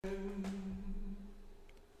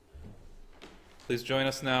Please join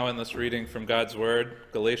us now in this reading from God's Word,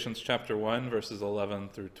 Galatians chapter 1, verses 11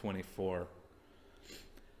 through 24.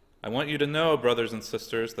 I want you to know, brothers and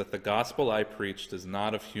sisters, that the gospel I preached is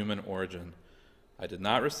not of human origin. I did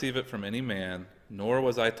not receive it from any man, nor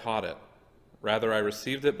was I taught it. Rather, I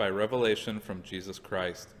received it by revelation from Jesus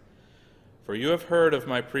Christ. For you have heard of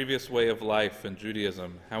my previous way of life in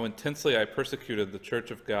Judaism, how intensely I persecuted the church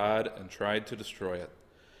of God and tried to destroy it.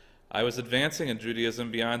 I was advancing in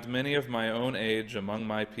Judaism beyond many of my own age among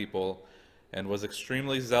my people, and was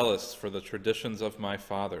extremely zealous for the traditions of my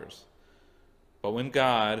fathers. But when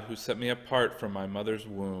God, who set me apart from my mother's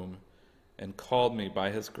womb and called me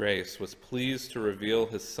by his grace, was pleased to reveal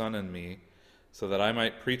his Son in me, so that I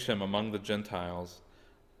might preach him among the Gentiles,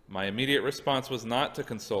 my immediate response was not to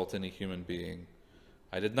consult any human being.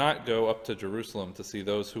 I did not go up to Jerusalem to see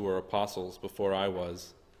those who were apostles before I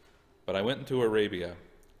was, but I went into Arabia.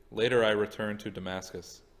 Later I returned to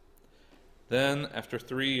Damascus. Then, after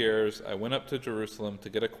 3 years, I went up to Jerusalem to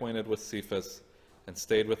get acquainted with Cephas and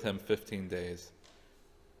stayed with him 15 days.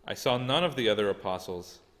 I saw none of the other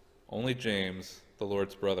apostles, only James, the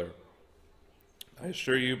Lord's brother. I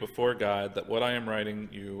assure you before God that what I am writing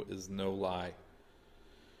you is no lie.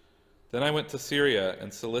 Then I went to Syria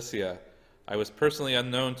and Cilicia. I was personally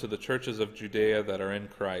unknown to the churches of Judea that are in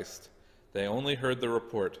Christ. They only heard the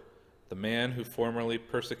report. The man who formerly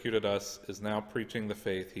persecuted us is now preaching the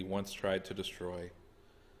faith he once tried to destroy.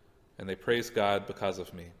 And they praise God because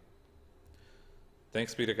of me.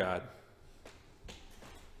 Thanks be to God.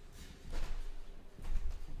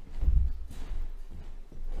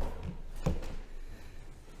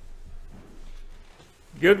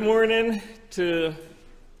 Good morning to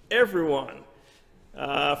everyone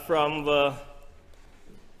from the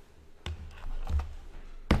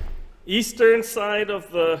eastern side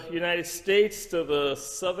of the United States to the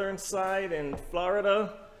southern side in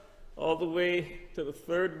Florida, all the way to the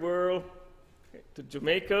third world, to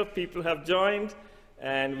Jamaica. People have joined,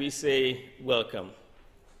 and we say welcome.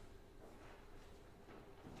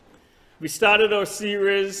 We started our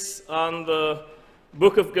series on the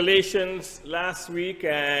book of Galatians last week,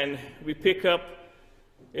 and we pick up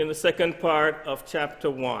in the second part of chapter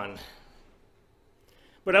 1.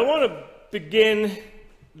 But I want to begin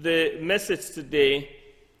the message today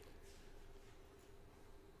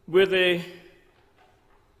with a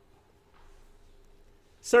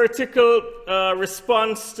satirical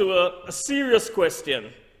response to a serious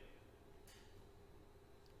question.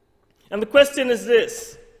 And the question is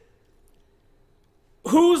this: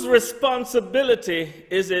 whose responsibility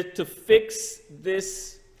is it to fix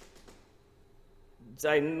this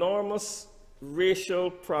ginormous racial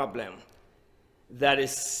problem that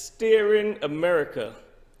is staring America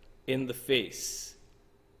in the face?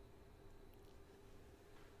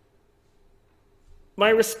 My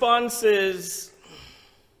response is,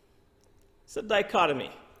 it's a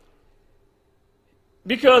dichotomy.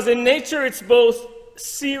 Because in nature it's both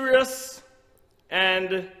serious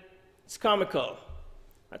and it's comical.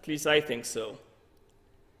 At least I think so.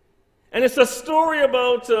 And it's a story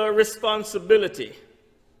about responsibility.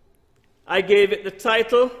 I gave it the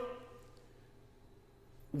title,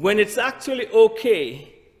 When It's Actually Okay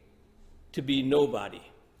to Be Nobody.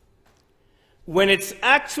 When it's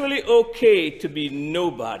actually okay to be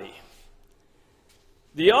nobody.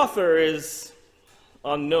 The author is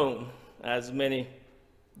unknown, as many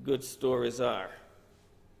good stories are.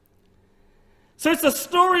 So it's a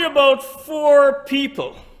story about 4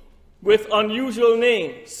 people with unusual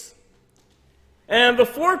names. And the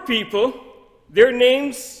 4 people, their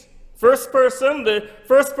names, the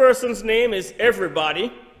first person's name is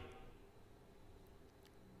everybody.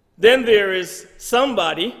 Then there is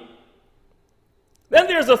somebody. Then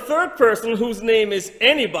there's a third person whose name is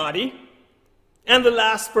anybody. And the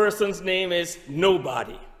last person's name is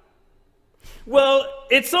nobody. Well,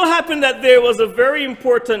 it so happened that there was a very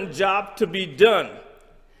important job to be done.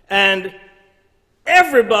 And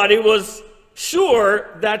everybody was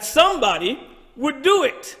sure that somebody would do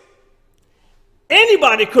it.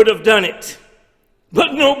 Anybody could have done it,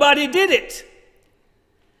 but nobody did it.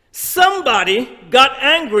 Somebody got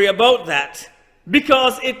angry about that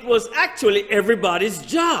because it was actually everybody's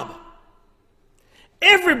job.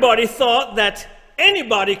 Everybody thought that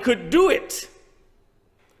anybody could do it,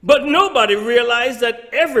 but nobody realized that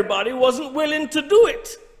everybody wasn't willing to do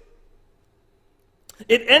it.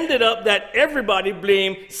 It ended up that everybody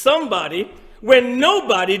blamed somebody when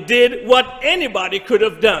nobody did what anybody could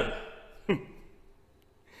have done.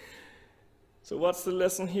 So what's the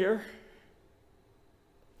lesson here?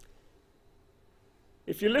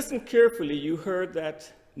 If you listen carefully, you heard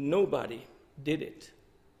that nobody did it.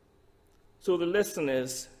 So the lesson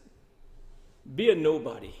is, be a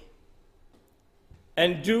nobody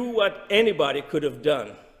and do what anybody could have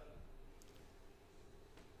done.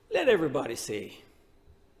 Let everybody say,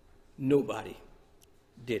 nobody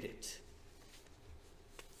did it.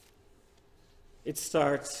 It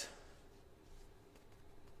starts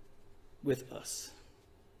with us.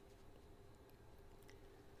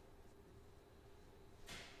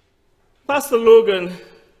 Pastor Logan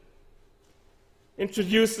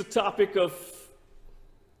introduced the topic of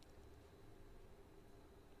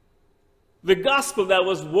the gospel that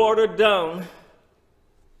was watered down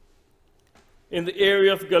in the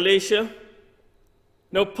area of Galatia.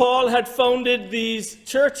 Now, Paul had founded these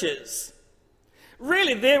churches.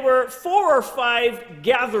 Really, there were 4 or 5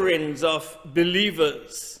 gatherings of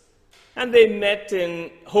believers, and they met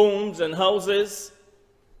in homes and houses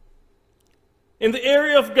in the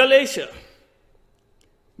area of Galatia.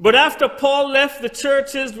 But after Paul left, the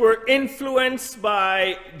churches were influenced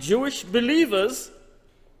by Jewish believers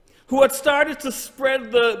who had started to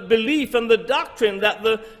spread the belief and the doctrine that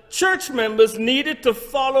the church members needed to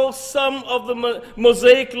follow some of the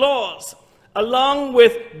Mosaic laws, along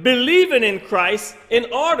with believing in Christ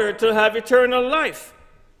in order to have eternal life.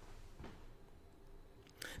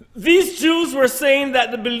 These Jews were saying that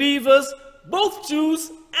the believers, both Jews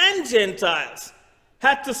and Gentiles,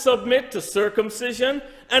 had to submit to circumcision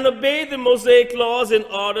and obey the Mosaic laws in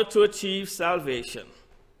order to achieve salvation.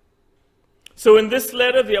 So in this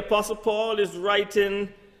letter, the Apostle Paul is writing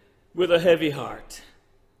with a heavy heart,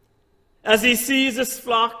 as he sees his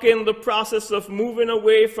flock in the process of moving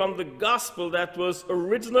away from the gospel that was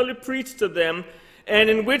originally preached to them and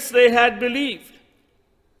in which they had believed.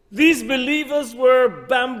 These believers were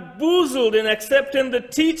bamboozled in accepting the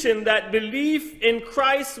teaching that belief in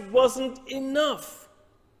Christ wasn't enough,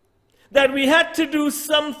 that we had to do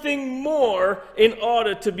something more in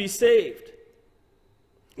order to be saved.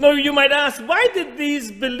 Now, you might ask, why did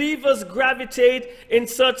these believers gravitate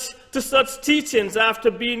to such teachings after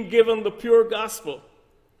being given the pure gospel?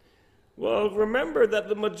 Well, remember that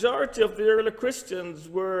the majority of the early Christians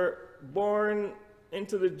were born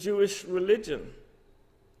into the Jewish religion.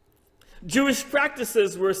 Jewish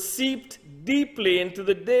practices were seeped deeply into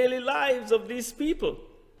the daily lives of these people.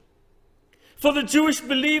 For the Jewish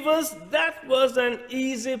believers, that was an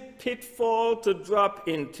easy pitfall to drop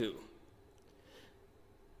into.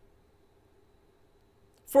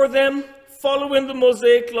 For them, following the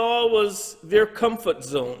Mosaic law was their comfort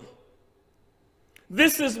zone.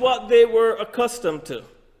 This is what they were accustomed to.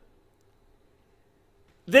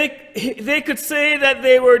 They could say that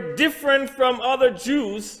they were different from other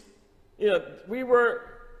Jews. We were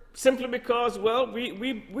simply because, well,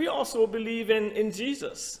 we also believe in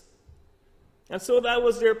Jesus. And so that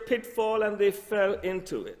was their pitfall, and they fell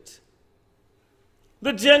into it.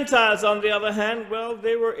 The Gentiles, on the other hand, well,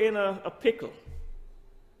 they were in a pickle.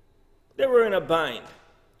 They were in a bind.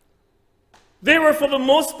 They were, for the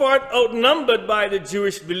most part, outnumbered by the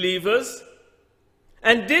Jewish believers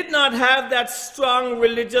and did not have that strong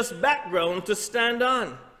religious background to stand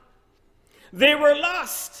on. They were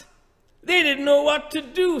lost. They didn't know what to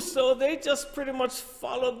do, so they just pretty much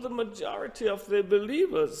followed the majority of the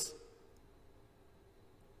believers.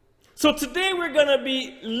 So today we're going to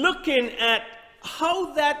be looking at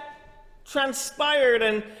how that transpired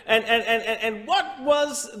and what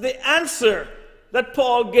was the answer that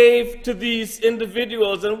Paul gave to these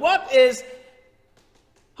individuals, and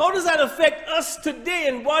how does that affect us today,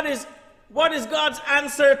 and what is God's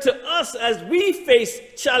answer to us as we face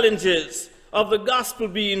challenges of the gospel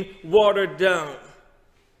being watered down?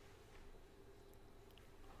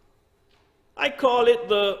 I call it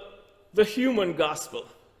the human gospel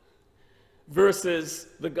versus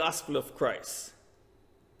the gospel of Christ.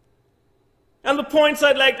 And the points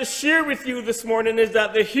I'd like to share with you this morning is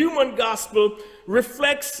that the human gospel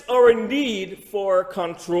reflects our need for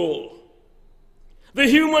control. The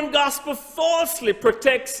human gospel falsely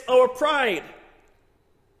protects our pride.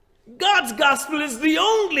 God's gospel is the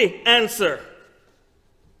only answer.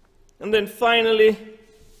 And then finally,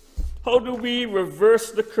 how do we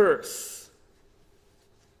reverse the curse?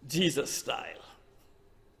 Jesus style.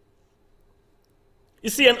 You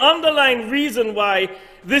see, an underlying reason why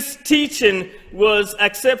this teaching was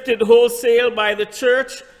accepted wholesale by the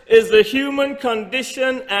church is the human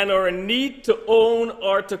condition and our need to own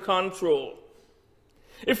or to control.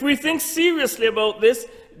 If we think seriously about this,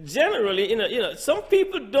 generally, some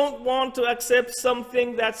people don't want to accept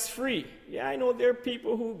something that's free. Yeah, I know there are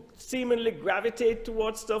people who seemingly gravitate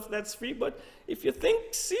towards stuff that's free, but if you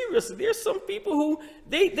think seriously, there's some people who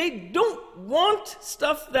they don't want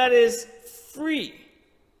stuff that is free.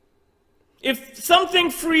 If something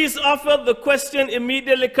free is offered, the question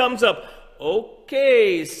immediately comes up,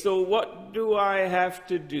 okay, so what do I have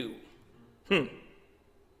to do?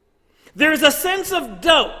 There is a sense of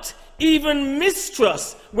doubt, even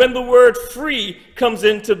mistrust, when the word free comes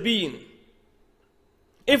into being.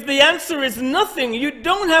 If the answer is nothing, you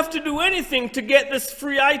don't have to do anything to get this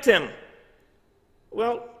free item.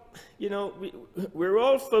 Well, you know, we're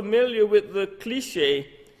all familiar with the cliche,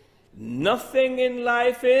 nothing in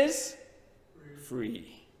life is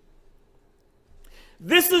free.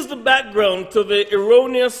 This is the background to the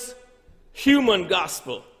erroneous human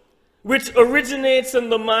gospel, which originates in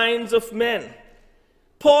the minds of men.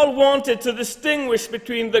 Paul wanted to distinguish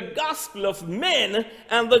between the gospel of men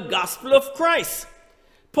and the gospel of Christ.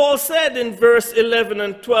 Paul said in verse 11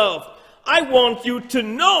 and 12, I want you to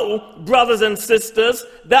know, brothers and sisters,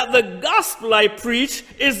 that the gospel I preach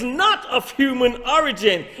is not of human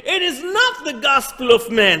origin. It is not the gospel of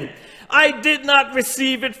men. I did not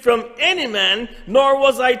receive it from any man, nor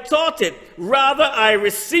was I taught it. Rather, I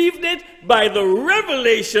received it by the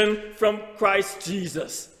revelation from Christ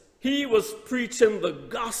Jesus. He was preaching the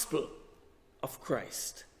gospel of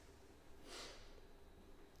Christ.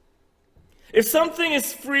 If something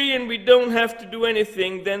is free and we don't have to do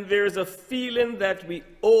anything, then there's a feeling that we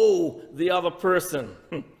owe the other person.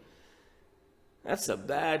 That's a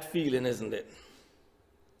bad feeling, isn't it?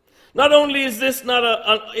 Not only is this not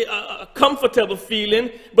a comfortable feeling,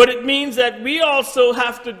 but it means that we also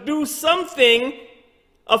have to do something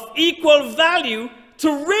of equal value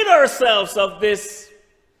to rid ourselves of this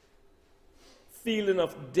feeling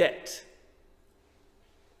of debt.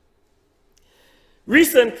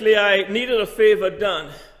 Recently, I needed a favor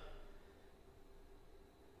done.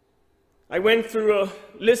 I went through a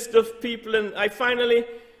list of people, and I finally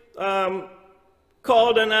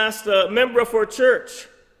called and asked a member of our church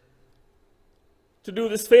to do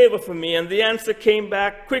this favor for me, and the answer came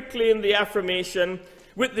back quickly in the affirmation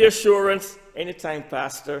with the assurance, anytime,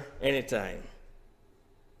 Pastor, anytime.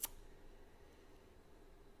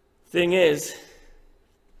 Thing is,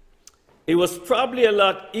 it was probably a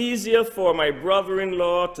lot easier for my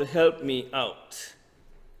brother-in-law to help me out,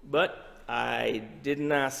 but I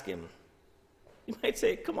didn't ask him. You might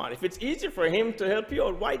say, come on, if it's easier for him to help you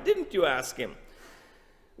out, why didn't you ask him?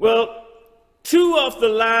 Well, 2 of the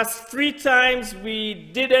last 3 times we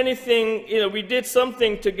did anything, we did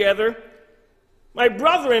something together, my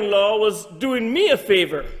brother-in-law was doing me a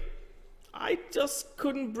favor. I just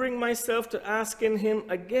couldn't bring myself to asking him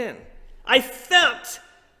again. I felt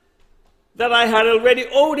that I had already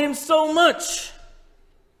owed him so much.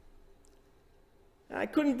 I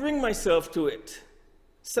couldn't bring myself to it.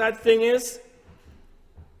 Sad thing is,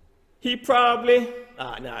 he probably,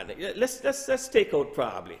 let's take out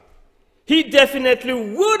probably. He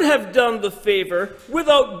definitely would have done the favor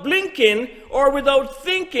without blinking or without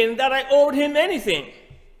thinking that I owed him anything.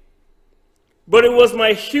 But it was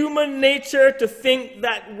my human nature to think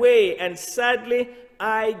that way, and sadly,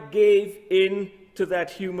 I gave in to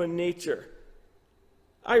that human nature.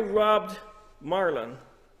 I robbed Marlon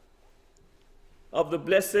of the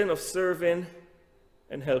blessing of serving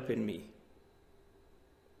and helping me.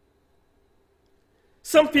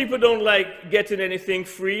 Some people don't like getting anything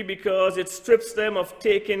free because it strips them of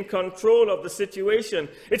taking control of the situation.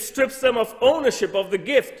 It strips them of ownership of the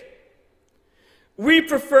gift. We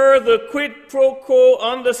prefer the quid pro quo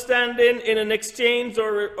understanding in an exchange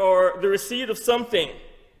or the receipt of something.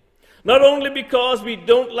 Not only because we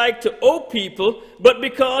don't like to owe people, but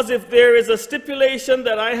because if there is a stipulation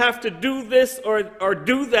that I have to do this or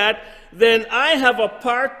do that, then I have a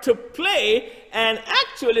part to play, and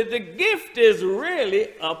actually the gift is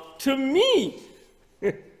really up to me.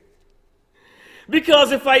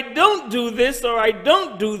 Because if I don't do this or I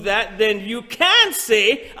don't do that, then you can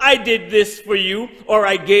say, I did this for you, or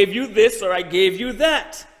I gave you this, or I gave you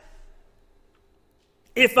that.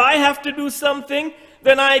 If I have to do something,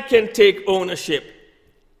 then I can take ownership.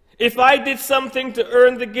 If I did something to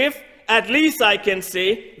earn the gift, at least I can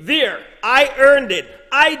say, there, I earned it.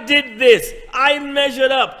 I did this. I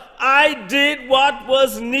measured up. I did what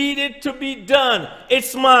was needed to be done.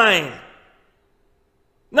 It's mine.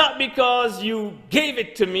 Not because you gave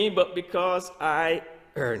it to me, but because I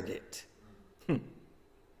earned it.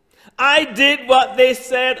 I did what they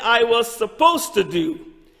said I was supposed to do.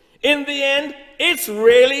 In the end, it's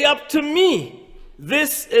really up to me.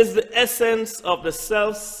 This is the essence of the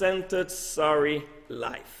self-centered, sorry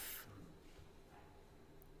life.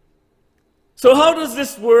 So how does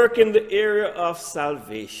this work in the area of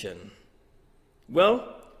salvation?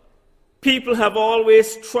 Well, people have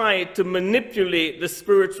always tried to manipulate the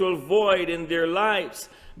spiritual void in their lives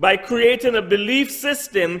by creating a belief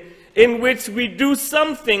system in which we do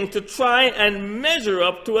something to try and measure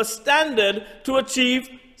up to a standard to achieve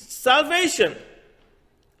salvation.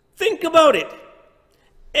 Think about it.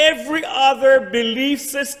 Every other belief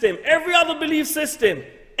system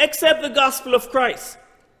except the gospel of Christ,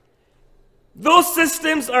 those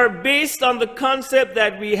systems are based on the concept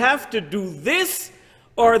that we have to do this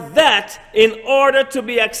or that in order to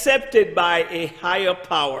be accepted by a higher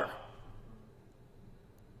power.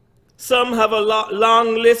 Some have a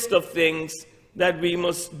long list of things that we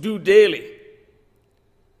must do daily.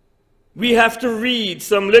 We have to read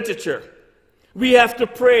some literature. We have to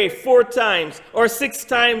pray 4 times or 6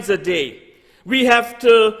 times a day. We have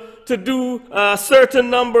to do a certain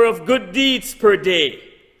number of good deeds per day.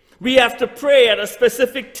 We have to pray at a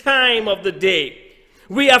specific time of the day.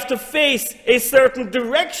 We have to face a certain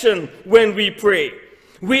direction when we pray.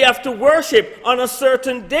 We have to worship on a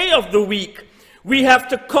certain day of the week. We have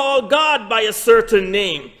to call God by a certain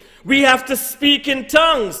name. We have to speak in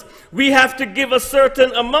tongues. We have to give a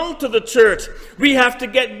certain amount to the church. We have to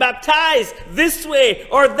get baptized this way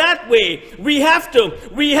or that way. We have to.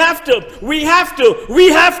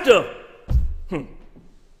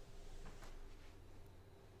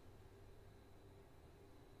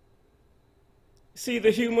 See,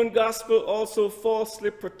 the human gospel also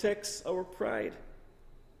falsely protects our pride.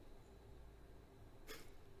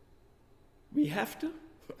 We have to?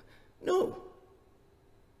 No.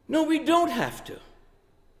 No, we don't have to.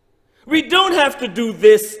 We don't have to do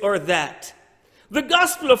this or that. The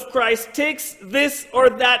gospel of Christ takes this or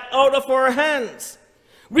that out of our hands.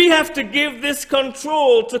 We have to give this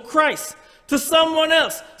control to Christ, to someone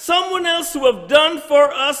else who have done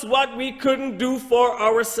for us what we couldn't do for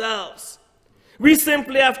ourselves. We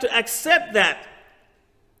simply have to accept that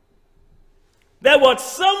what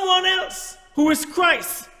someone else who is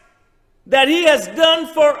Christ, that he has done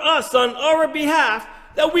for us on our behalf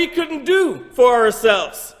that we couldn't do for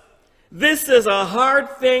ourselves. This is a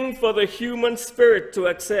hard thing for the human spirit to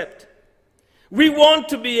accept. We want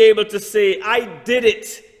to be able to say, I did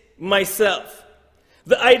it myself.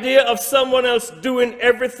 The idea of someone else doing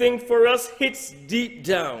everything for us hits deep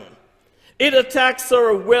down. It attacks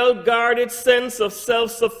our well-guarded sense of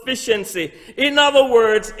self-sufficiency. In other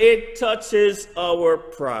words, it touches our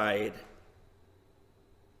pride.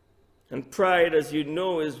 And pride, as you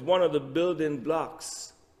know, is one of the building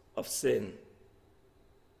blocks of sin.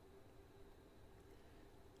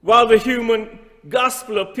 While the human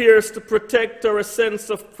gospel appears to protect our sense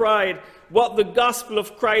of pride, what the gospel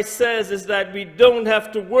of Christ says is that we don't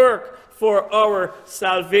have to work for our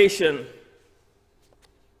salvation.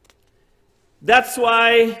 That's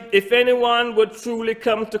why if anyone would truly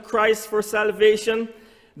come to Christ for salvation,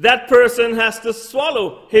 that person has to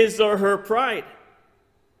swallow his or her pride.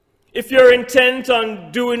 If you're intent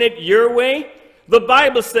on doing it your way, the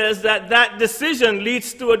Bible says that that decision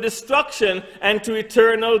leads to a destruction and to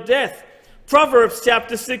eternal death. Proverbs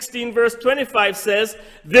chapter 16 verse 25 says,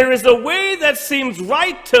 there is a way that seems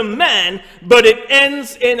right to man, but it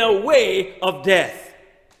ends in a way of death.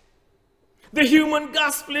 The human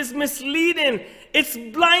gospel is misleading, it's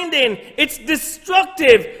blinding, it's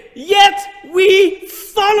destructive, yet we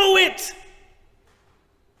follow it.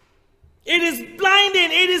 It is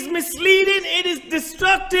blinding, it is misleading, it is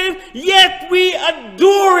destructive, yet we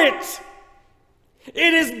adore it.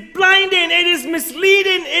 It is blinding, it is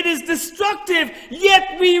misleading, it is destructive,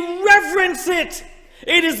 yet we reverence it.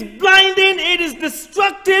 It is blinding, it is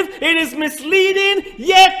destructive, it is misleading,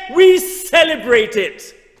 yet we celebrate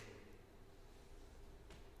it.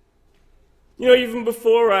 You know, even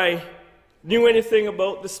before I knew anything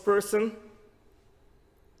about this person,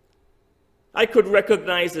 I could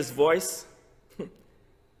recognize his voice.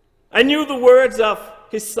 I knew the words of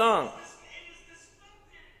his song.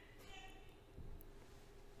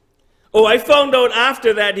 Oh, I found out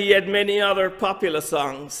after that he had many other popular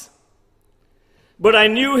songs. But I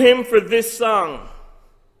knew him for this song.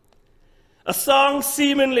 A song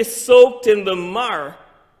seemingly soaked in the mire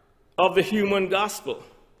of the human gospel.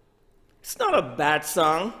 It's not a bad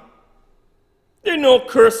song. There are no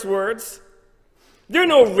curse words. There are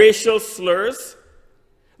no racial slurs.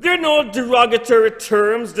 There are no derogatory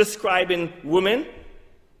terms describing women.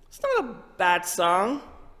 It's not a bad song.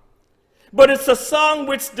 But it's a song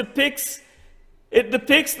which depicts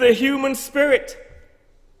the human spirit.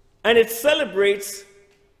 And it celebrates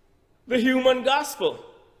the human gospel.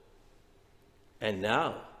 And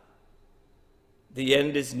now, the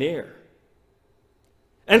end is near.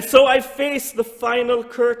 And so I face the final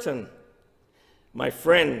curtain. My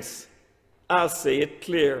friends, I'll say it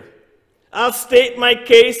clear. I'll state my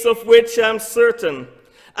case of which I'm certain.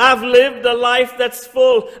 I've lived a life that's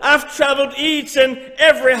full. I've traveled each and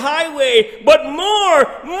every highway. But more,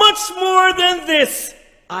 much more than this,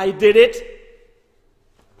 I did it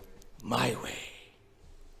my way.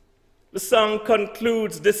 The song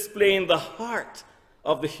concludes displaying the heart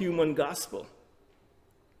of the human gospel.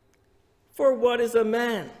 For what is a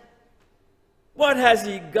man? What has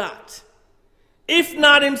he got? If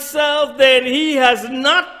not himself, then he has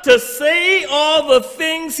not to say all the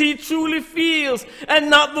things he truly feels, and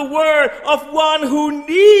not the word of one who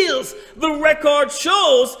kneels. The record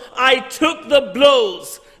shows I took the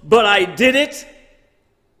blows, but I did it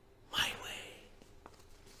my way.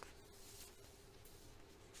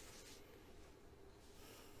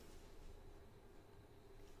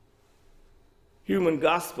 Human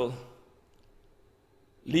gospel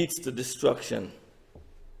leads to destruction.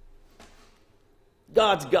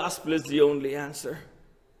 God's gospel is the only answer.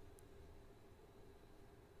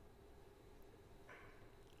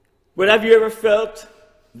 But have you ever felt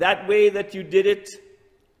that way, that you did it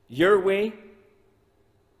your way?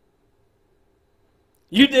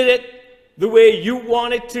 You did it the way you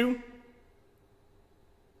wanted to?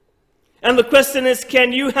 And the question is,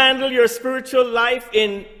 can you handle your spiritual life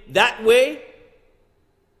in that way?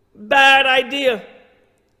 Bad idea.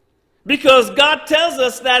 Because God tells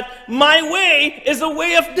us that my way is a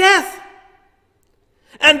way of death.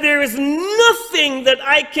 And there is nothing that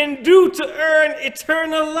I can do to earn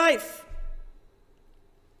eternal life.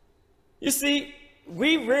 You see,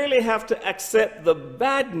 we really have to accept the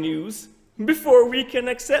bad news before we can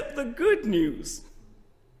accept the good news.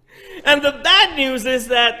 And the bad news is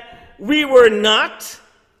that we are not,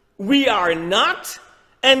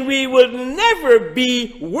 and we will never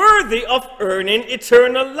be worthy of earning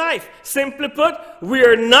eternal life. Simply put, we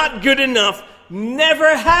are not good enough,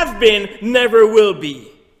 never have been, never will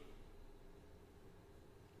be.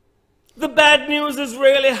 The bad news is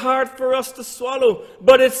really hard for us to swallow,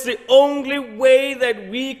 but it's the only way that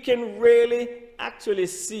we can really actually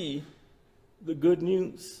see the good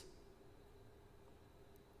news.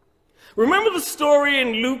 Remember the story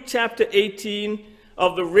in Luke chapter 18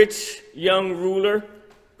 of the rich young ruler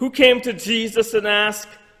who came to Jesus and asked,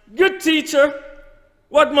 "Good teacher,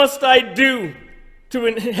 what must I do to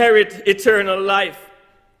inherit eternal life?"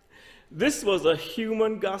 This was a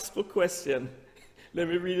human gospel question. Let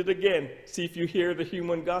me read it again. See if you hear the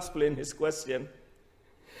human gospel in his question.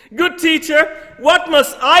 "Good teacher, what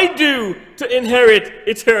must I do to inherit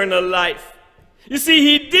eternal life?" You see,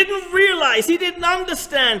 he didn't realize, he didn't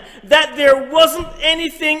understand that there wasn't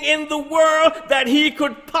anything in the world that he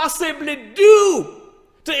could possibly do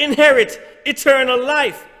to inherit eternal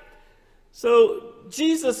life. So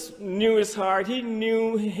Jesus knew his heart, he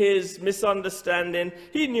knew his misunderstanding,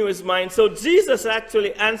 he knew his mind. So Jesus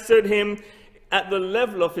actually answered him at the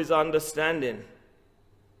level of his understanding.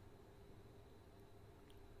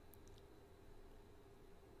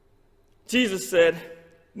 Jesus said,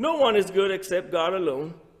 "No one is good except God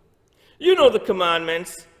alone. You know the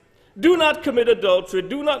commandments. Do not commit adultery,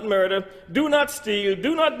 do not murder, do not steal,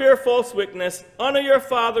 do not bear false witness, honor your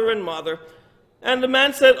father and mother." And the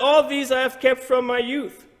man said, "All these I have kept from my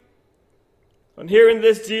youth." On hearing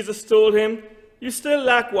this, Jesus told him, "You still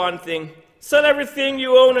lack one thing. Sell everything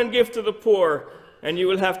you own and give to the poor, and you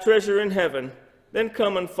will have treasure in heaven. Then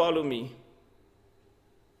come and follow me."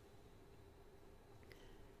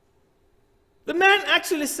 The man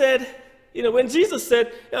actually said, when Jesus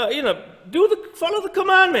said, follow the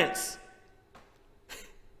commandments.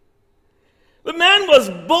 The man was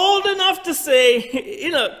bold enough to say,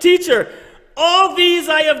 "Teacher, all these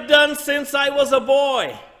I have done since I was a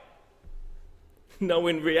boy." No,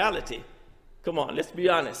 in reality, come on, let's be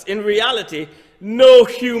honest. In reality, no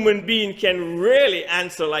human being can really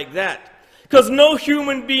answer like that. Because no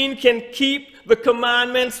human being can keep the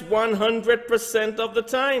commandments 100% of the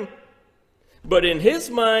time. But in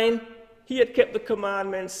his mind, he had kept the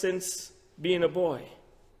commandments since being a boy.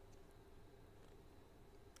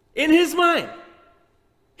 In his mind,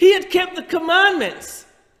 he had kept the commandments.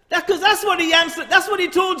 Because that's what he answered. That's what he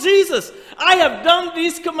told Jesus. "I have done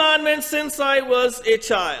these commandments since I was a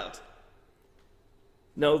child."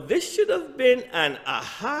 Now, this should have been an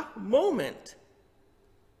aha moment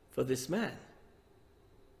for this man.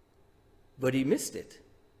 But he missed it.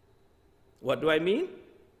 What do I mean?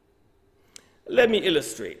 Let me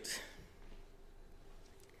illustrate.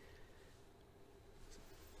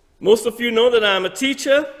 Most of you know that I'm a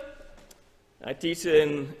teacher. I teach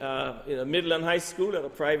in middle and high school at a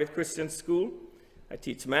private Christian school. I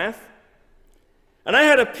teach math. And I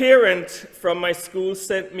had a parent from my school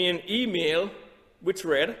sent me an email which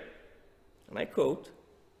read, and I quote,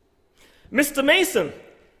 "Mr. Mason,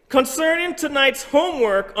 concerning tonight's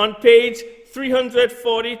homework on page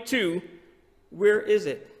 342, where is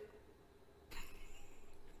it?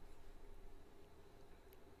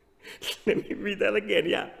 Let me read that again.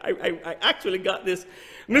 Yeah, I actually got this.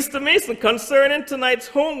 Mr. Mason, concerning tonight's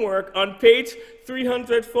homework on page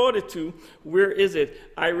 342, where is it?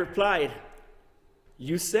 I replied,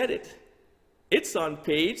 you said it. It's on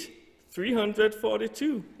page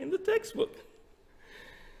 342 in the textbook.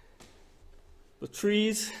 The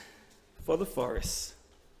trees for the forest.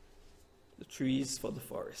 The trees for the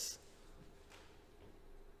forest.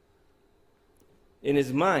 In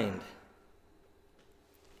his mind,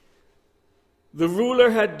 the ruler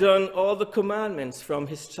had done all the commandments from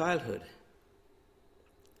his childhood.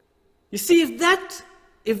 You see, if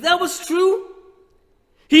that was true,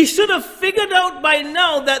 he should have figured out by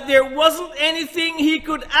now that there wasn't anything he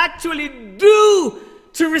could actually do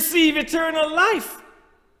to receive eternal life.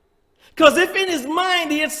 Because if in his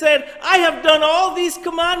mind he had said, I have done all these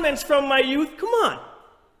commandments from my youth, come on.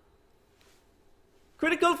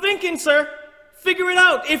 Critical thinking, sir. Figure it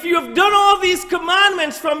out. If you have done all these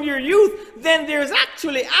commandments from your youth, then there's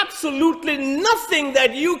actually absolutely nothing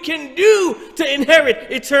that you can do to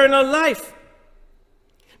inherit eternal life.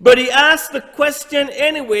 But he asked the question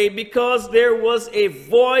anyway because there was a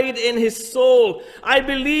void in his soul. I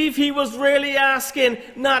believe he was really asking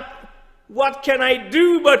not what can I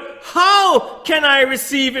do, but how can I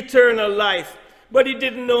receive eternal life? But he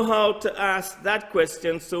didn't know how to ask that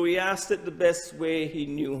question, so he asked it the best way he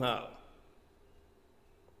knew how.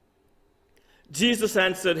 Jesus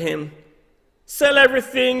answered him, sell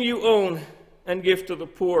everything you own and give to the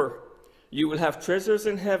poor. You will have treasures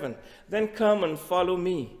in heaven. Then come and follow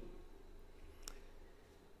me.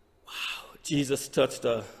 Wow, Jesus touched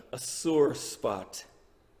a sore spot,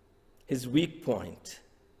 his weak point.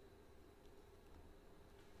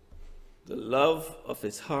 The love of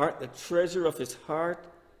his heart, the treasure of his heart,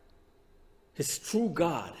 his true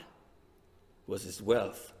God was his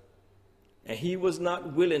wealth. And he was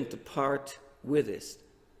not willing to part with it.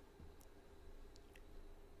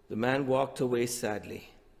 The man walked away sadly.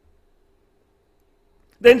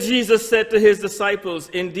 Then Jesus said to his disciples,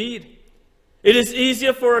 indeed, it is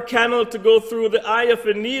easier for a camel to go through the eye of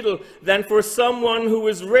a needle than for someone who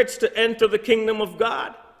is rich to enter the kingdom of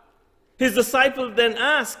God. His disciples then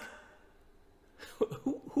asked,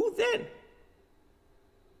 who then?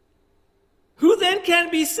 Who then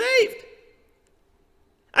can be saved?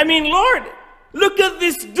 I mean, Lord, look at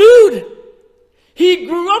this dude. He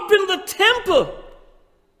grew up in the temple.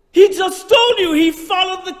 He just told you he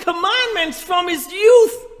followed the commandments from his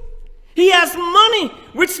youth. He has money,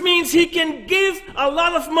 which means he can give a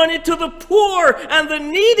lot of money to the poor and the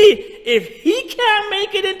needy. If he can't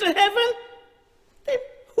make it into heaven, then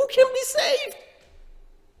who can be saved?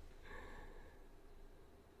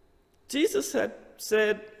 Jesus had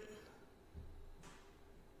said,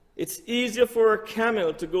 it's easier for a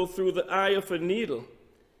camel to go through the eye of a needle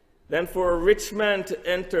than for a rich man to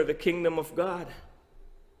enter the kingdom of God.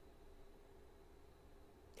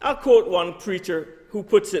 I'll quote one preacher who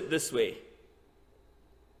puts it this way.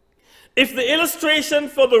 If the illustration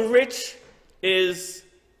for the rich is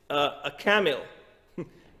a camel,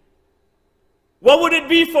 what would it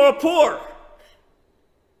be for a poor?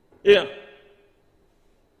 Yeah.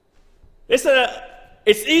 They said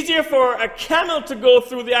it's easier for a camel to go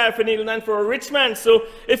through the eye of a needle than for a rich man. So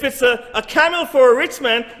if it's a camel for a rich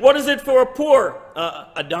man, what is it for a poor?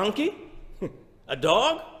 A donkey? A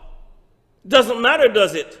dog? Doesn't matter,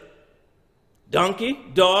 does it? Donkey,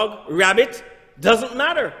 dog, rabbit, doesn't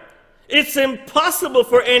matter. It's impossible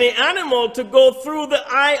for any animal to go through the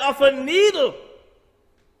eye of a needle.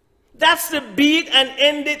 That's the beat and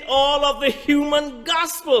end it all of the human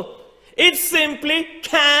gospel. It simply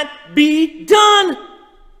can't be done.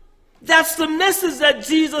 That's the message that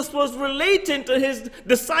Jesus was relating to his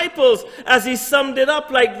disciples as he summed it up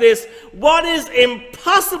like this. What is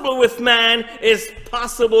impossible with man is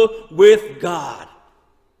possible with God.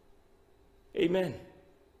 Amen.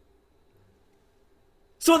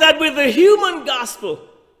 So that with the human gospel,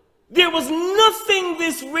 there was nothing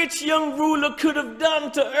this rich young ruler could have done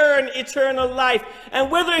to earn eternal life. And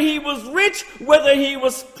whether he was rich, whether he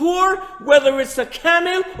was poor, whether it's a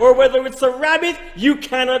camel or whether it's a rabbit, you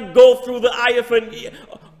cannot go through the eye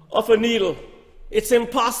of a needle. It's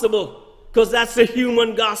impossible because that's the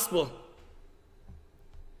human gospel.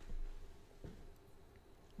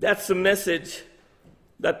 That's the message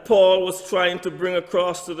that Paul was trying to bring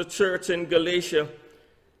across to the church in Galatia.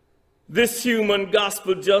 This human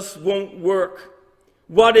gospel just won't work.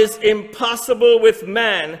 What is impossible with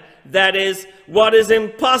man, that is, what is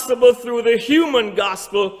impossible through the human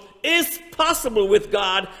gospel, is possible with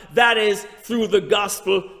God. That is through the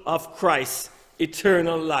gospel of Christ,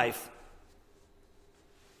 eternal life.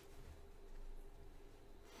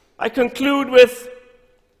 I conclude with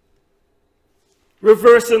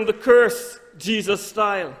reversing the curse, Jesus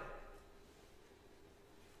style.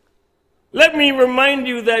 Let me remind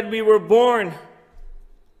you that we were born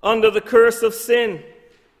under the curse of sin.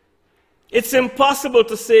 It's impossible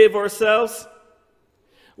to save ourselves.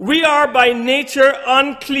 We are by nature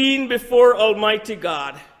unclean before Almighty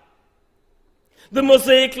God. The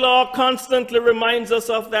Mosaic Law constantly reminds us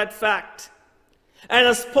of that fact. And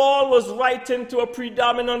as Paul was writing to a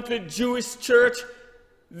predominantly Jewish church,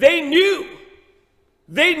 they knew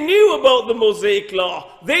about the Mosaic Law.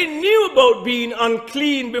 They knew about being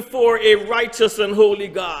unclean before a righteous and holy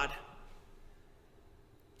God.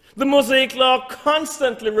 The Mosaic Law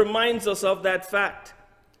constantly reminds us of that fact.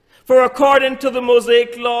 For according to the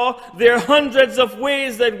Mosaic Law, there are hundreds of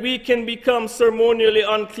ways that we can become ceremonially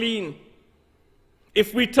unclean.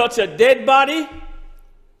 If we touch a dead body,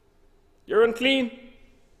 you're unclean.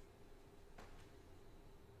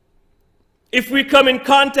 If we come in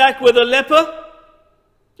contact with a leper,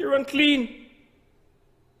 you're unclean.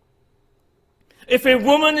 If a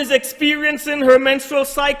woman is experiencing her menstrual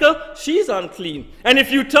cycle, she's unclean. And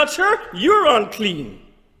if you touch her, you're unclean.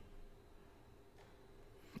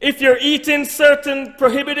 If you're eating certain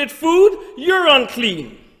prohibited food, you're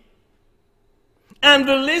unclean. And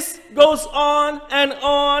the list goes on and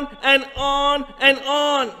on and on and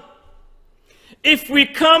on. If we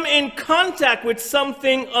come in contact with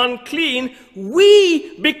something unclean,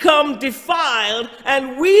 we become defiled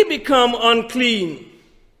and we become unclean.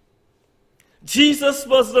 Jesus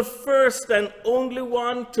was the first and only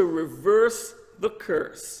one to reverse the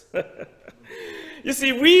curse. You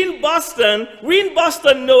see, we in Boston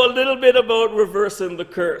know a little bit about reversing the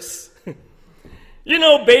curse. You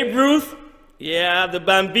know Babe Ruth? Yeah, the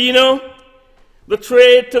Bambino. The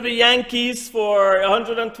trade to the Yankees for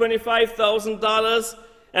 $125,000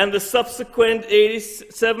 and the subsequent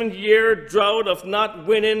 87-year drought of not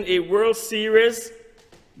winning a World Series.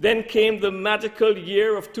 Then came the magical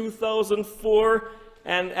year of 2004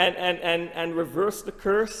 and reversed the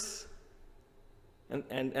curse.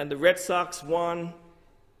 And the Red Sox won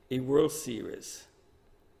a World Series.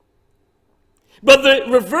 But the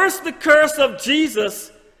reverse the curse of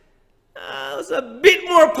Jesus was a bit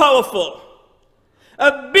more powerful,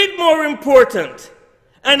 a bit more important,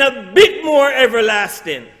 and a bit more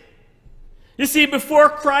everlasting. You see, before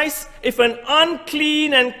Christ, if an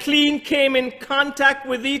unclean and clean came in contact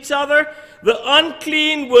with each other, the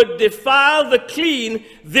unclean would defile the clean,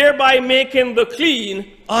 thereby making the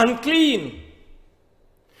clean unclean.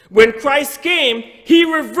 When Christ came, he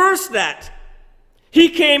reversed that. He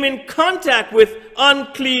came in contact with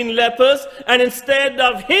unclean lepers, and instead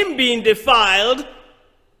of him being defiled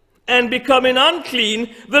and becoming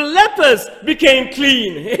unclean, the lepers became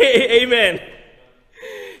clean. Amen.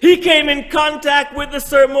 He came in contact with the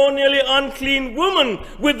ceremonially unclean woman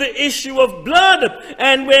with the issue of blood.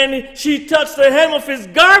 And when she touched the hem of his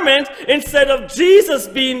garment, instead of Jesus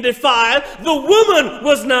being defiled, the woman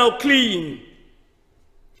was now clean.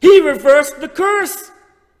 He reversed the curse.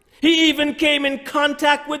 He even came in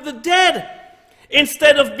contact with the dead.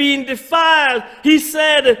 Instead of being defiled, he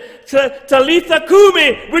said, Talitha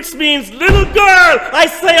Kumi, which means, little girl, I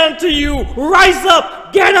say unto you, rise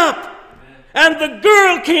up, get up. And the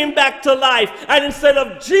girl came back to life. And instead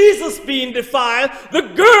of Jesus being defiled, the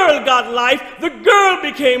girl got life. The girl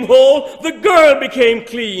became whole. The girl became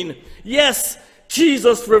clean. Yes,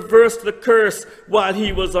 Jesus reversed the curse while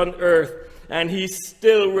he was on earth. And he's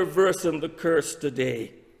still reversing the curse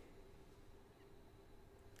today.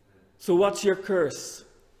 So what's your curse?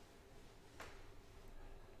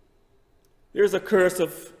 There's a curse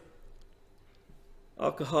of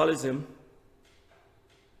alcoholism.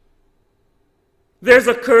 There's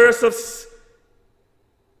a curse of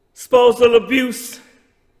spousal abuse.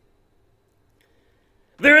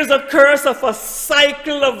 There is a curse of a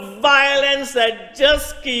cycle of violence that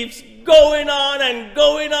just keeps going on and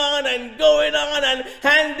going on and going on and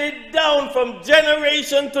handed down from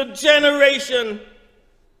generation to generation.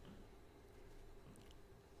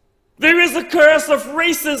 There is a curse of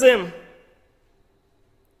racism.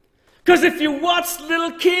 Because if you watch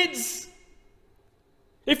little kids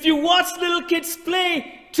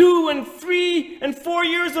play 2 and 3 and 4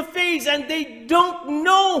 years of age and they don't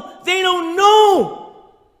know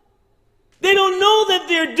that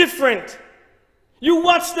they're different. You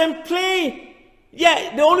watch them play.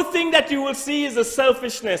 Yeah, the only thing that you will see is the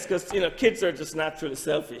selfishness because, kids are just naturally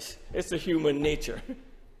selfish. It's a human nature.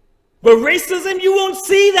 But racism, you won't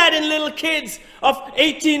see that in little kids of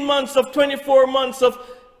 18 months, of 24 months, of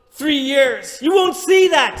 3 years. You won't see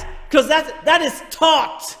that because that is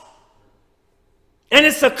taught. And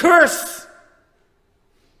it's a curse.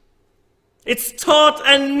 It's taught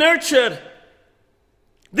and nurtured.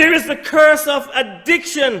 There is the curse of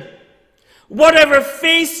addiction. Whatever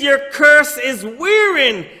face your curse is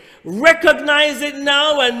wearing, recognize it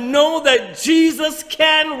now and know that Jesus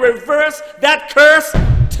can reverse that curse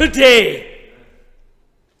today.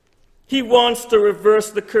 He wants to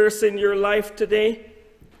reverse the curse in your life today.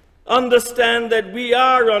 Understand that we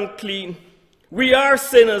are unclean. We are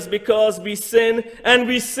sinners because we sin, and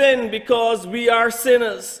we sin because we are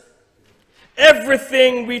sinners.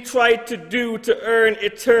 Everything we try to do to earn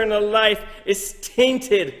eternal life is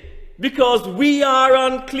tainted because we are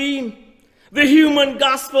unclean. The human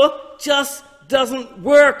gospel just doesn't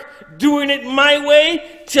work. Doing it my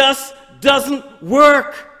way just doesn't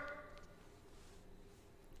work.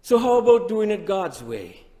 So how about doing it God's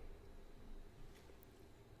way?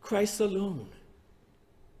 Christ alone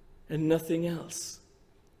and nothing else.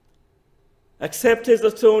 Accept his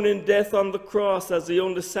atoning death on the cross as the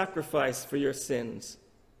only sacrifice for your sins.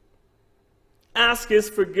 Ask his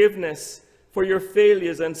forgiveness for your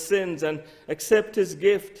failures and sins and accept his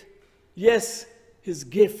gift. Yes, his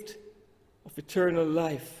gift of eternal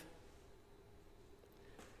life.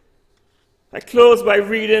 I close by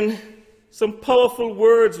reading some powerful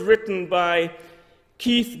words written by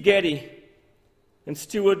Keith Getty and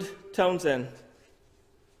Stuart Townsend.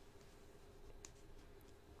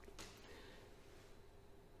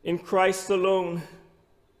 In Christ alone,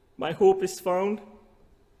 my hope is found.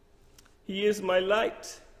 He is my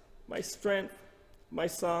light, my strength, my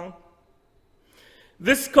song.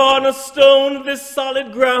 This cornerstone, this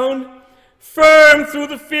solid ground, firm through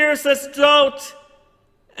the fiercest drought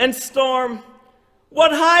and storm.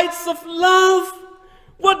 What heights of love,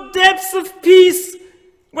 what depths of peace,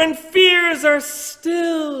 when fears are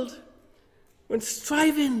stilled, when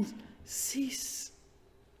strivings cease.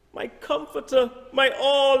 My comforter, my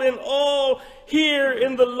all in all, here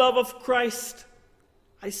in the love of Christ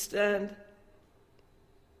I stand.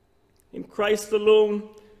 In Christ alone,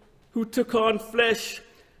 who took on flesh,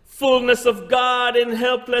 fullness of God in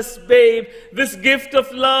helpless babe, this gift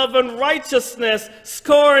of love and righteousness,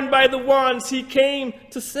 scorned by the ones he came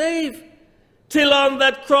to save. Till on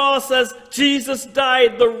that cross as Jesus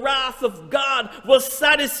died, the wrath of God was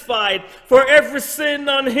satisfied, for every sin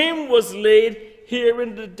on him was laid. Here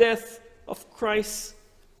in the death of Christ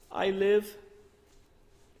I live.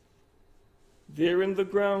 There in the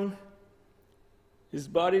ground his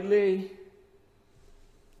body lay,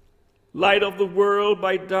 light of the world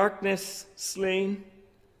by darkness slain.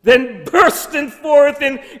 Then bursting forth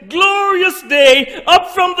in glorious day, up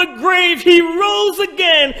from the grave he rose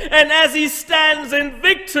again, and as he stands in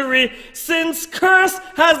victory, sin's curse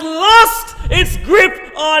has lost its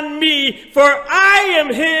grip on me, for I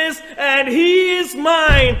am his and he is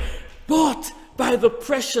mine, bought by the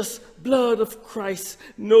precious blood of Christ.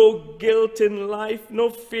 No guilt in life, no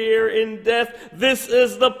fear in death. This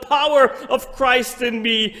is the power of Christ in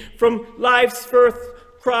me, from life's first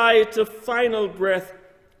cry to final breath.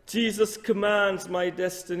 Jesus commands my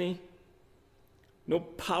destiny. No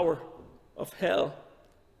power of hell,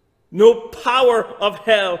 no power of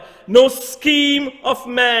hell, no scheme of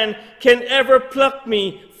man can ever pluck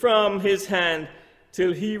me from his hand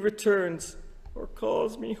till he returns or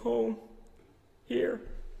calls me home. Here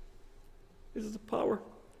is the power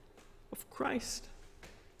of Christ.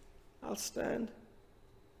 I'll stand.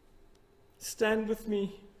 Stand with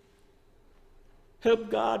me. Help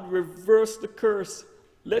God reverse the curse.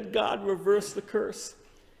 Let God reverse the curse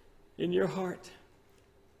in your heart,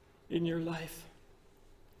 in your life.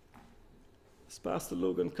 As Pastor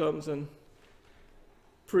Logan comes and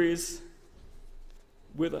prays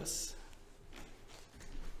with us.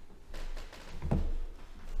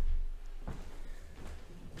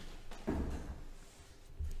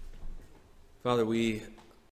 Father, we